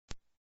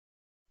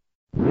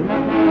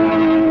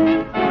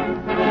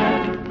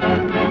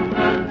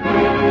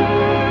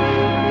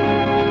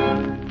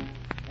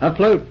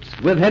Afloat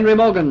with Henry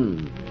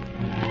Morgan.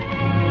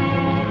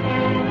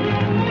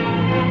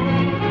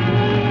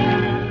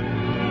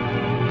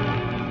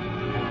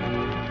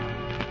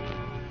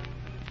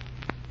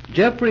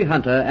 Geoffrey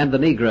Hunter and the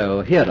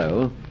Negro,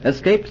 Hero,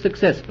 escape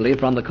successfully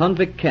from the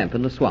convict camp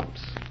in the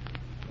swamps.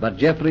 But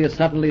Geoffrey is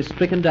suddenly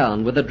stricken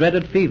down with a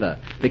dreaded fever,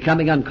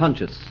 becoming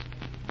unconscious.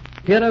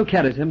 Hero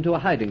carries him to a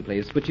hiding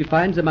place which he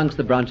finds amongst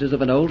the branches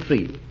of an old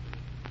tree.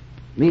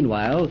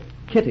 Meanwhile,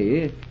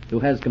 Kitty, who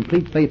has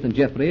complete faith in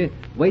Geoffrey,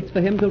 waits for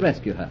him to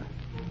rescue her.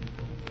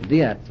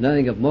 Diaz,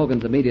 knowing of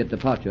Morgan's immediate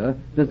departure,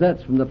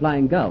 deserts from the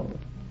Flying Gull,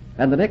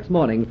 and the next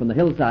morning from the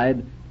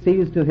hillside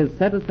sees to his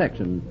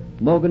satisfaction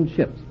Morgan's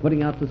ships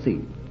putting out to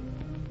sea.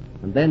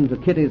 And then, to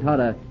Kitty's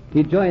horror,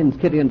 he joins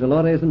Kitty and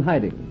Dolores in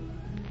hiding.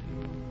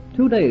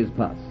 2 days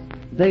pass,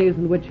 days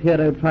in which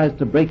Hero tries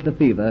to break the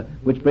fever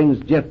which brings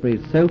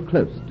Geoffrey so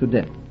close to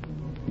death.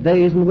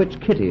 Days in which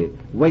Kitty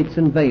waits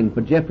in vain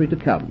for Geoffrey to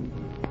come,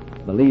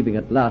 believing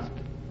at last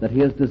that he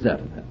has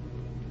deserted her.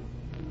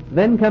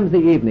 Then comes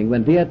the evening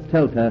when Diaz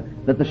tells her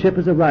that the ship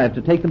has arrived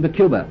to take them to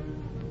Cuba,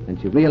 and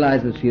she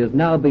realizes she is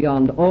now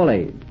beyond all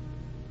aid.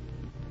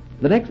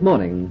 The next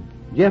morning,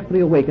 Geoffrey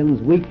awakens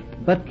weak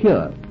but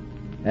cured,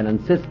 and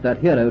insists that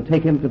Hero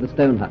take him to the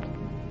stone hut.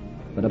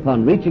 But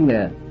upon reaching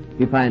there,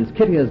 he finds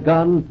Kitty is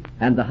gone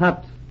and the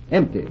hut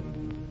empty.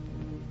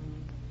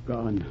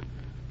 Gone.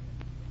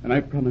 And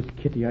I promised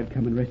Kitty I'd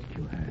come and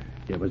rescue her.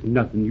 There was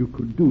nothing you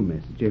could do,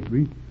 Master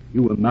Geoffrey.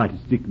 You were a mighty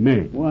sick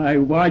man.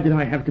 Why did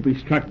I have to be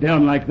struck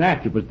down like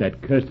that? It was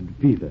that cursed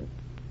fever.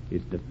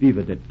 It's the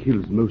fever that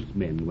kills most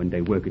men when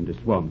they work in the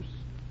swamps.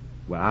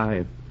 Why,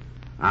 if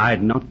I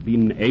had not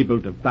been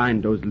able to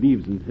find those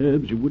leaves and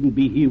herbs, you wouldn't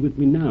be here with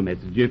me now,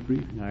 Master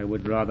Geoffrey. I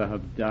would rather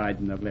have died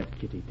than have let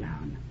Kitty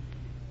down.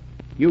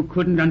 You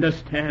couldn't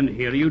understand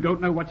here. You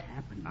don't know what's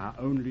happened. I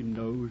only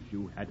knows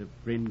you had a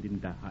friend in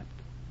the hut.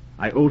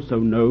 I also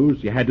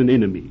knows you had an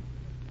enemy.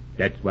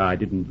 That's why I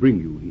didn't bring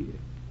you here.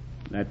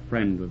 That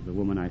friend was the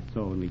woman I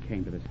saw when we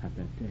came to this hut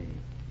that day.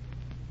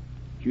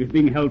 She was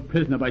being held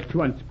prisoner by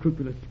 2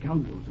 unscrupulous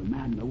scoundrels, a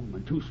man and a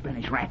woman, 2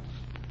 Spanish rats.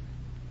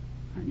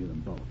 I knew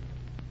them both.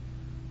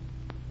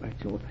 But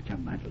it's all such a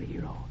muddle,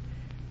 Hero.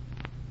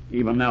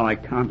 Even now I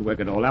can't work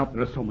it all out.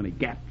 There are so many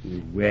gaps.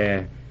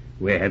 Where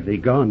have they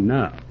gone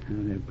now?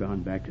 They've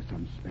gone back to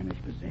some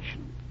Spanish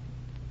possession,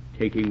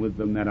 taking with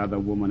them that other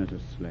woman as a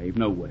slave,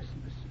 no worse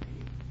than a slave.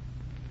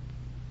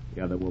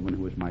 The other woman,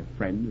 who is my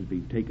friend, has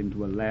been taken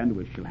to a land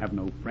where she'll have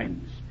no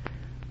friends,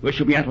 where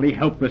she'll be utterly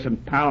helpless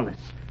and powerless,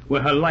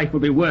 where her life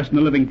will be worse than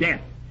a living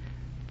death.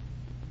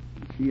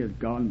 And she has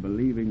gone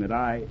believing that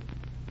I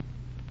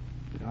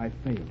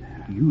failed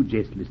her. You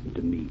just listen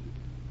to me.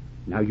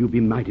 Now, you be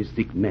mighty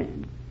sick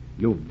man.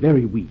 You're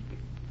very weak.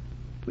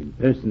 When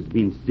person's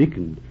been sick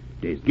and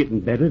they's getting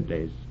better,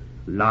 they's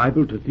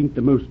liable to think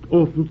the most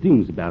awful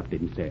things about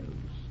themselves.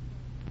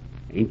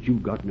 Ain't you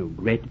got no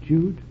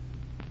gratitude?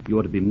 You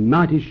ought to be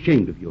mighty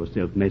ashamed of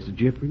yourself, Master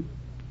Geoffrey.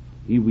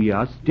 Here we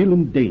are, still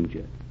in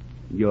danger.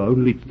 You're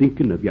only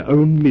thinking of your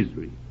own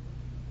misery.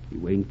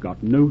 You ain't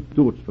got no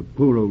thoughts for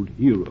poor old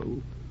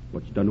Hero,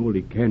 what's done all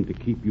he can to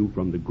keep you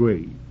from the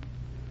grave.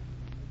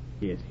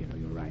 Yes, Hero,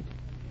 you're right.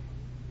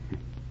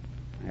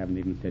 I haven't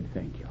even said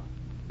thank you.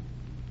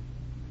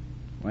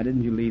 Why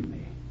didn't you leave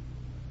me?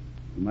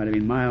 You might have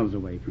been miles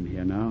away from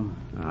here now.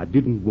 I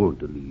didn't want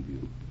to leave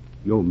you.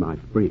 You're my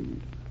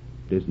friend.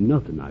 There's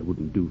nothing I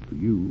wouldn't do for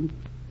you.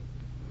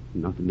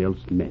 Nothing else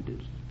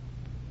matters.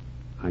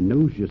 I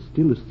knows you're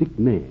still a sick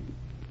man.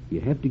 You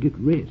have to get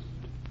rest.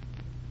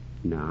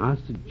 Now, I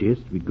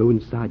suggest we go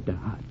inside the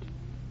hut.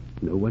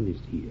 No one is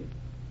here.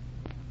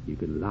 You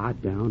can lie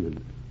down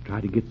and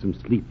try to get some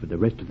sleep for the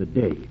rest of the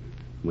day.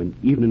 When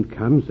evening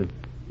comes,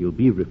 you'll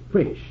be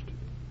refreshed.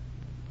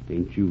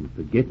 Ain't you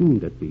forgetting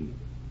that we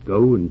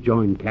go and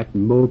join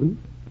Captain Morgan?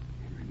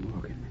 Henry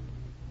Morgan.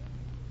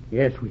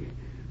 Yes,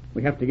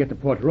 we have to get to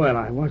Port Royal.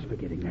 I was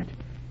forgetting that.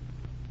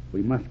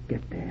 We must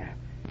get there.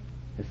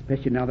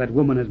 Especially now that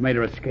woman has made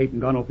her escape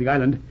and gone off the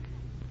island.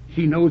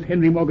 She knows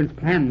Henry Morgan's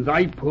plans.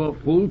 I, poor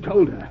fool,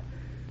 told her.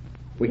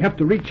 We have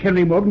to reach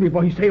Henry Morgan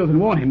before he sails and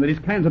warn him that his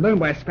plans are known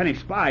by a Spanish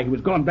spy who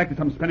has gone back to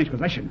some Spanish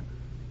possession.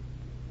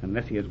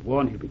 Unless he is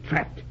warned, he'll be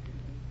trapped.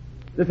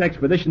 This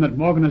expedition that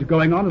Morgan is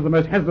going on is the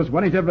most hazardous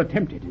one he's ever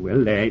attempted.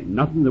 Well, there ain't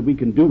nothing that we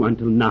can do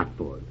until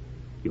nightfall.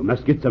 You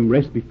must get some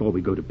rest before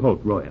we go to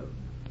Port Royal.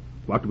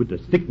 What with the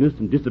sickness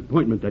and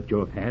disappointment that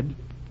you've had,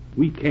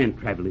 we can't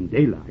travel in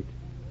daylight.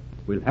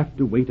 We'll have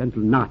to wait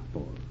until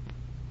nightfall.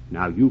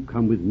 Now, you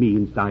come with me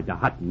inside the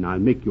hut and I'll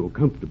make you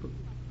comfortable.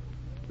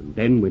 And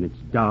then when it's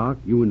dark,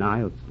 you and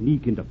I'll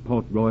sneak into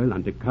Port Royal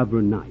under cover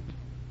of night,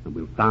 and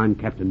we'll find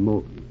Captain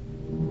Morgan.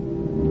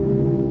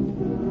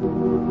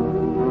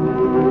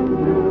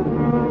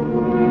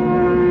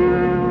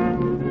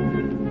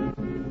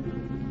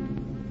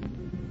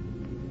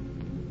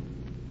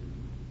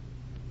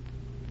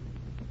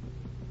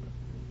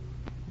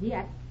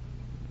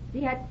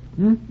 Diaz.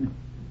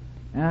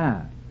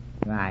 Ah,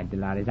 right,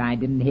 Dolores. I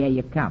didn't hear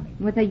you coming.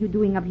 What are you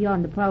doing up here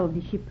on the prow of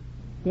the ship?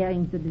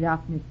 staring into the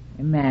darkness.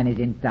 A man is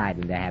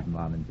entitled to have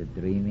moments of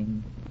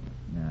dreaming.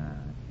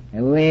 No.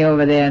 Away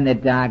over there in the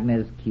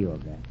darkness,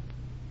 Cuba.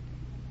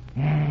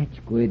 It's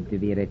good to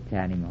be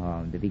returning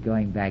home, to be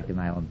going back to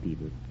my own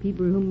people.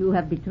 People whom you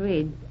have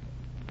betrayed.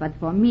 But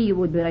for me, you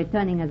would be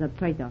returning as a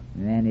traitor.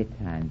 Many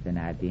times when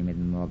I've been with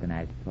Morgan,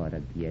 I've thought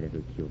of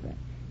beautiful Cuba.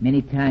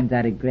 Many times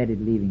I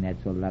regretted leaving that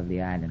so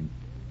lovely island.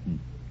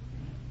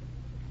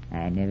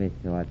 I never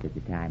thought that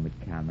the time would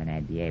come when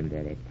I'd be able to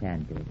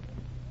return to it.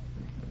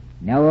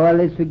 Now all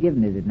is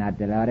forgiven, is it not,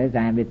 Dolores?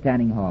 I am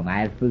returning home.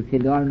 I have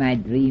fulfilled all my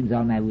dreams,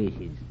 all my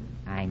wishes.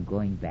 I'm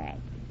going back.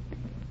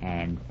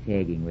 And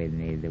taking with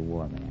me the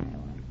woman I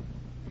want.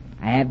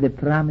 I have the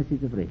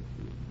promises of rescue.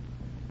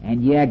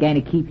 And you are going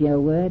to keep your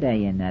word, are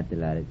you not,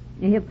 Dolores?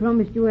 I have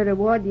promised you a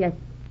reward, yes.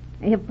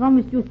 I have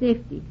promised you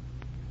safety.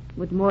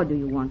 What more do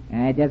you want?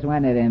 I just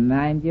want to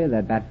remind you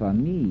that but for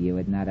me, you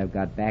would not have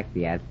got back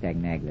the Aztec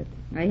necklace.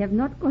 I have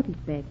not got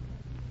it back.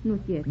 Not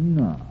yet.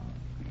 No.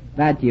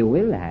 But you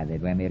will have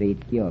it when we reach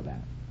Cuba.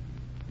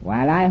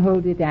 While I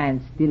hold it, I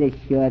am still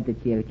assured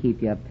that you'll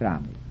keep your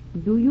promise.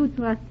 Do you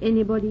trust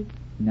anybody?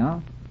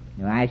 No?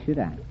 Why should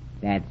I?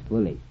 That's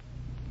foolish.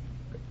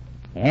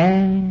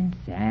 Yes,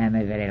 I'm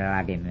a very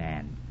lucky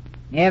man.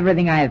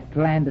 Everything I have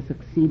planned has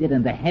succeeded,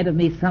 and ahead of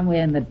me,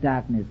 somewhere in the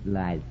darkness,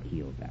 lies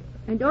Cuba.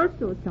 And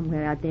also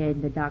somewhere out there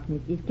in the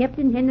darkness is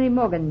Captain Henry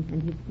Morgan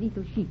and his fleet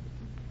of ships.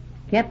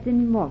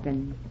 Captain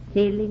Morgan,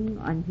 sailing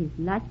on his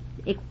last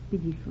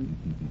expedition.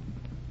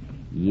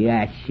 You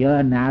are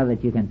sure now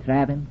that you can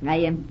trap him? I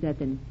am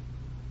certain.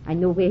 I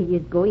know where he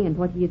is going and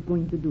what he is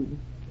going to do.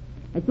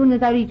 As soon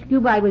as I reach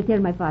Cuba, I will tell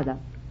my father.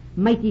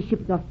 Mighty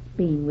ships of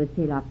Spain will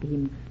sail after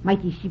him.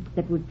 Mighty ships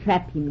that will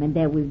trap him, and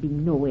there will be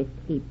no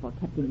escape for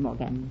Captain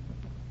Morgan.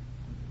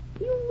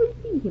 You will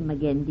see him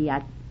again,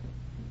 Diaz.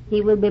 He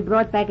will be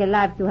brought back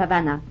alive to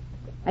Havana.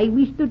 I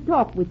wish to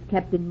talk with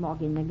Captain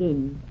Morgan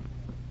again.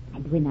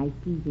 And when I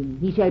see him,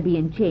 he shall be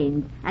in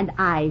chains, and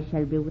I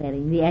shall be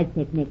wearing the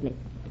Aztec necklace.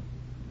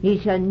 He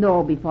shall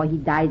know before he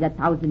dies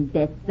 1,000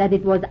 deaths that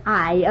it was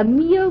I, a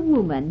mere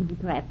woman, who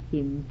trapped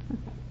him.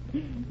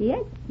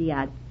 Yes,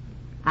 Diaz.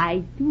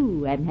 I,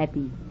 too, am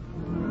happy.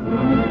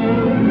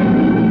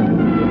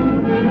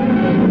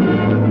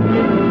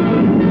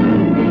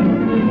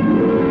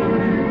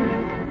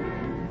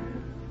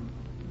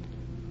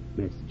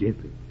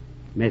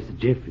 Master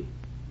Jeffrey,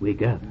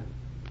 wake up.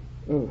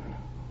 Oh,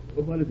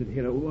 what is it,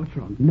 Hero? What's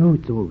wrong? No,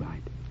 it's all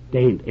right.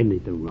 There ain't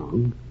anything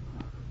wrong.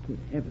 Good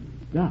heavens,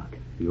 it's dark.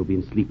 You've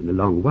been sleeping a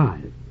long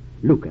while.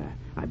 Look,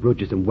 I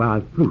brought you some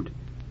wild fruit.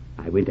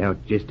 I went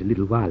out just a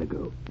little while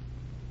ago.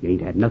 You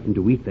ain't had nothing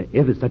to eat for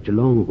ever such a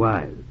long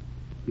while.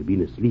 You've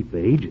been asleep for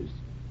ages,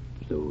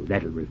 so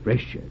that'll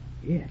refresh you.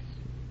 Yes,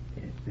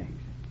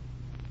 thanks.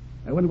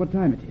 I wonder what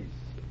time it is.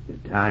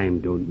 The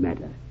time don't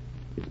matter.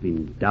 It's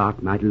been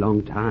dark mighty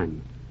long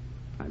time.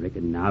 I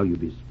reckon now you'll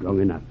be strong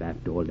enough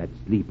after all that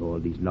sleep all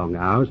these long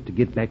hours to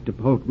get back to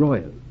Port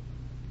Royal.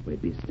 We'll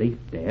be safe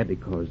there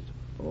because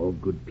all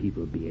good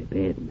people be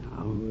abed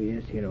now. Oh,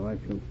 yes, Hero, I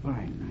feel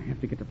fine. I have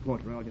to get to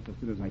Port Royal just as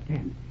soon as I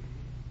can.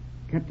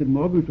 Captain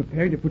Morgan was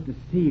preparing to put to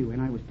sea when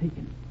I was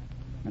taken.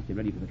 Must be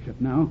ready for the trip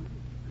now.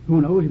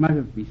 Who knows, he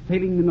might be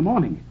sailing in the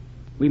morning.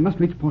 We must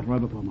reach Port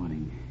Royal before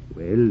morning.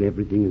 Well,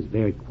 everything is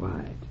very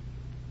quiet.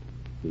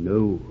 You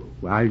know,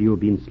 while you've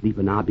been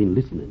sleeping, I've been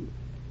listening.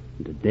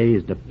 And today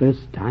is the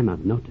first time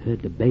I've not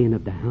heard the baying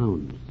of the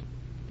hounds.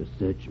 The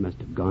search must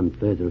have gone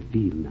further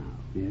afield now.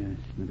 Yes,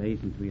 in the day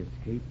since we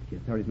escaped, the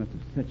authorities must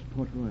have searched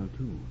Port Royal,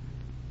 too.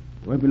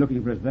 They won't be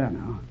looking for us there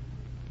now.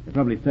 They're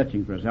probably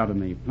searching for us out on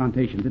the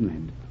plantations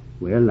inland.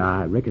 Well,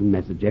 I reckon,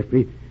 Master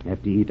Jeffrey,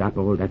 after you eat up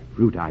all that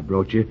fruit I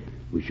brought you,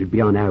 we should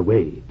be on our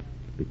way.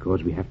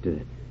 Because we have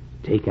to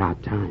take our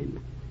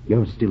time.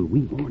 You're still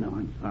weak. Oh, no,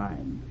 I'm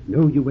fine.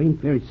 No, you ain't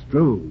very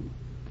strong.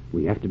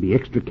 We have to be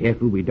extra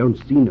careful we don't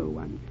see no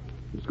one.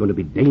 It's going to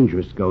be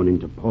dangerous going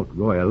into Port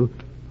Royal,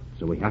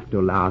 so we have to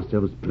allow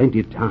ourselves plenty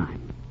of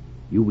time.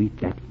 You eat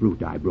that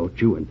fruit I brought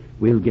you, and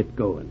we'll get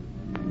going.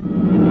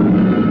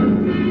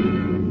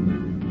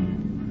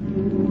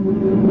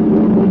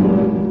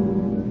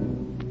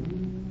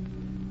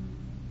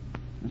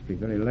 Must be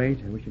very late.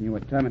 I wish I knew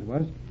what time it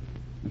was.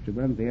 Must be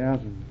well into the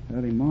hours of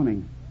early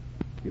morning.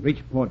 We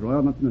reached Port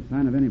Royal, not seen a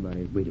sign of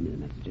anybody. Wait a minute,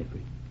 Master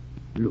Jeffrey.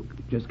 Look,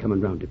 just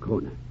coming round the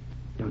corner.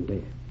 Down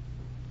there.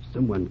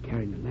 Someone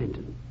carrying a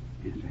lantern.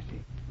 Yes, I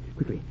see.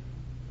 Quickly.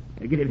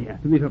 Get in here.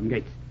 Through these open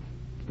gates.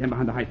 Stand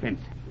behind the high fence.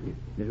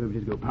 Let whoever it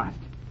is go past.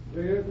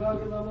 3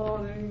 o'clock in the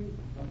morning.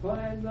 A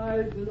fine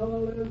night and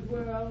all is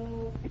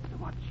well. It's the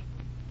watch.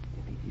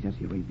 If he sees us,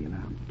 he'll raise the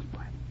alarm. Keep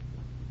quiet.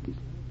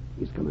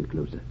 He's coming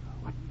closer.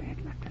 Oh, what bad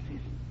luck this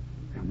is.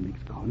 Round the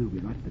next corner, we'll be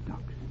right at the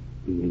docks.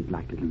 He ain't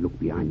likely to look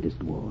behind this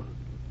wall.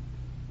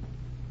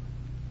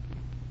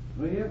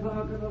 3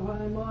 o'clock in the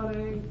fine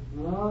morning.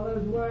 And all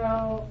is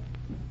well.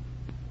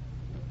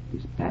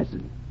 He's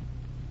passing.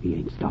 He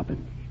ain't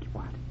stopping. Keep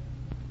quiet.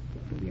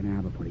 It'll be an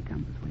hour before he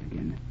comes this way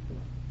again.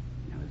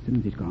 Now, as soon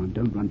as he's gone,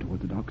 don't run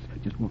toward the docks.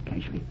 Just walk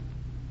casually.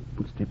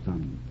 Footsteps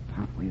on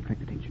pathway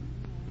attract attention.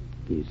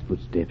 His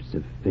footsteps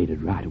have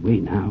faded right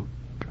away now.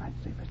 Right,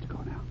 safest to go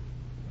now.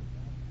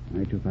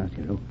 Not too fast,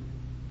 hero.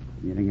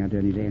 Nearing our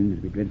journey's end.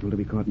 It'll be dreadful to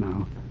be caught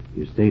now.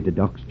 You say the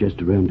dock's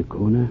just around the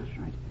corner? That's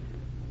right.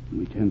 When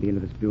we turn the end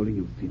of this building,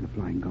 you'll see the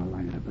flying gull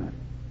line at above.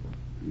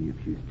 Only a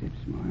few steps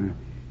more.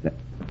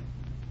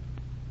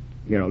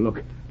 Hero,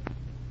 look.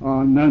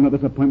 Oh, no, no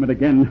disappointment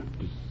again.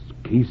 This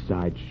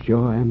quayside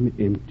sure am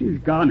empty. He's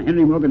gone.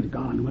 Henry Morgan's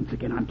gone. Once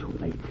again, I'm too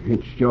late.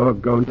 It's sure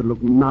going to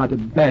look mighty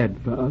bad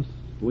for us.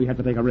 We have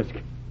to take a risk.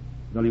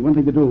 There's only one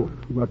thing to do.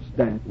 What's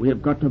that? We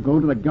have got to go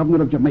to the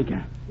governor of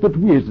Jamaica. But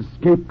we as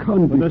escaped For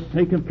convicts. the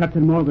sake of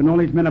Captain Morgan, all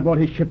his men aboard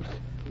his ships,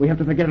 we have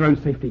to forget our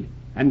own safety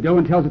and go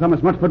and tell Sir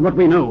Thomas Mutford what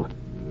we know.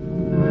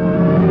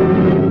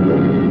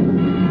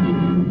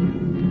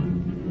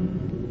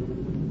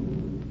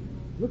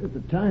 Look at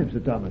the time, Sir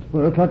Thomas.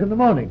 4 o'clock in the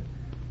morning.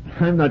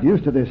 I'm not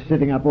used to this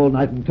sitting up all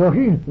night and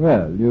talking.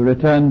 Well, you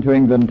return to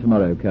England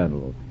tomorrow,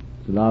 Colonel.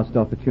 It's the last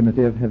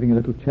opportunity of having a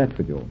little chat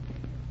with you.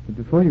 But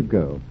before you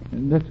go,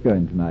 let's go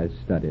into my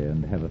study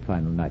and have a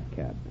final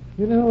nightcap.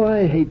 You know,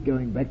 I hate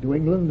going back to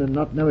England and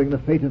not knowing the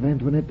fate of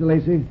Antoinette de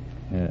Lacy.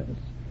 Yes.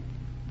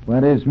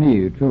 Worries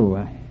me, too.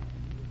 I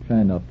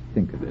try not to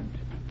think of it.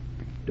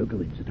 Don't go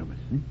in, Sir Thomas.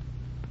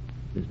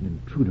 There's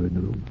an intruder in the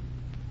room.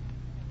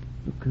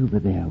 Look over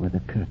there where the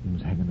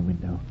curtains hang in the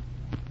window.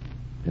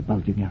 They're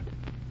bulging out.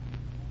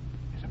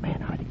 There's a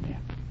man hiding there.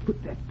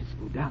 Put that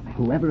pistol down there.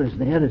 Whoever is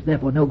there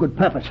for no good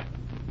purpose.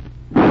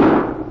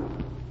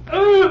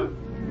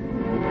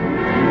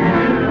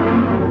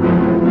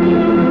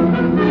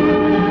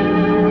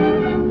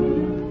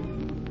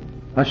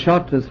 A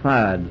shot is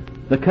fired.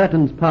 The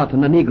curtains part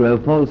and the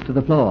Negro falls to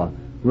the floor,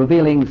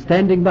 revealing,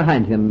 standing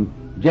behind him,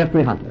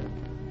 Geoffrey Hunter.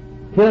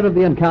 Hear of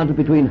the encounter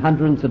between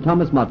Hunter and Sir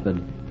Thomas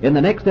Motford in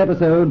the next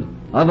episode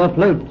of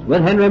Afloat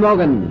with Henry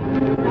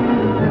Morgan.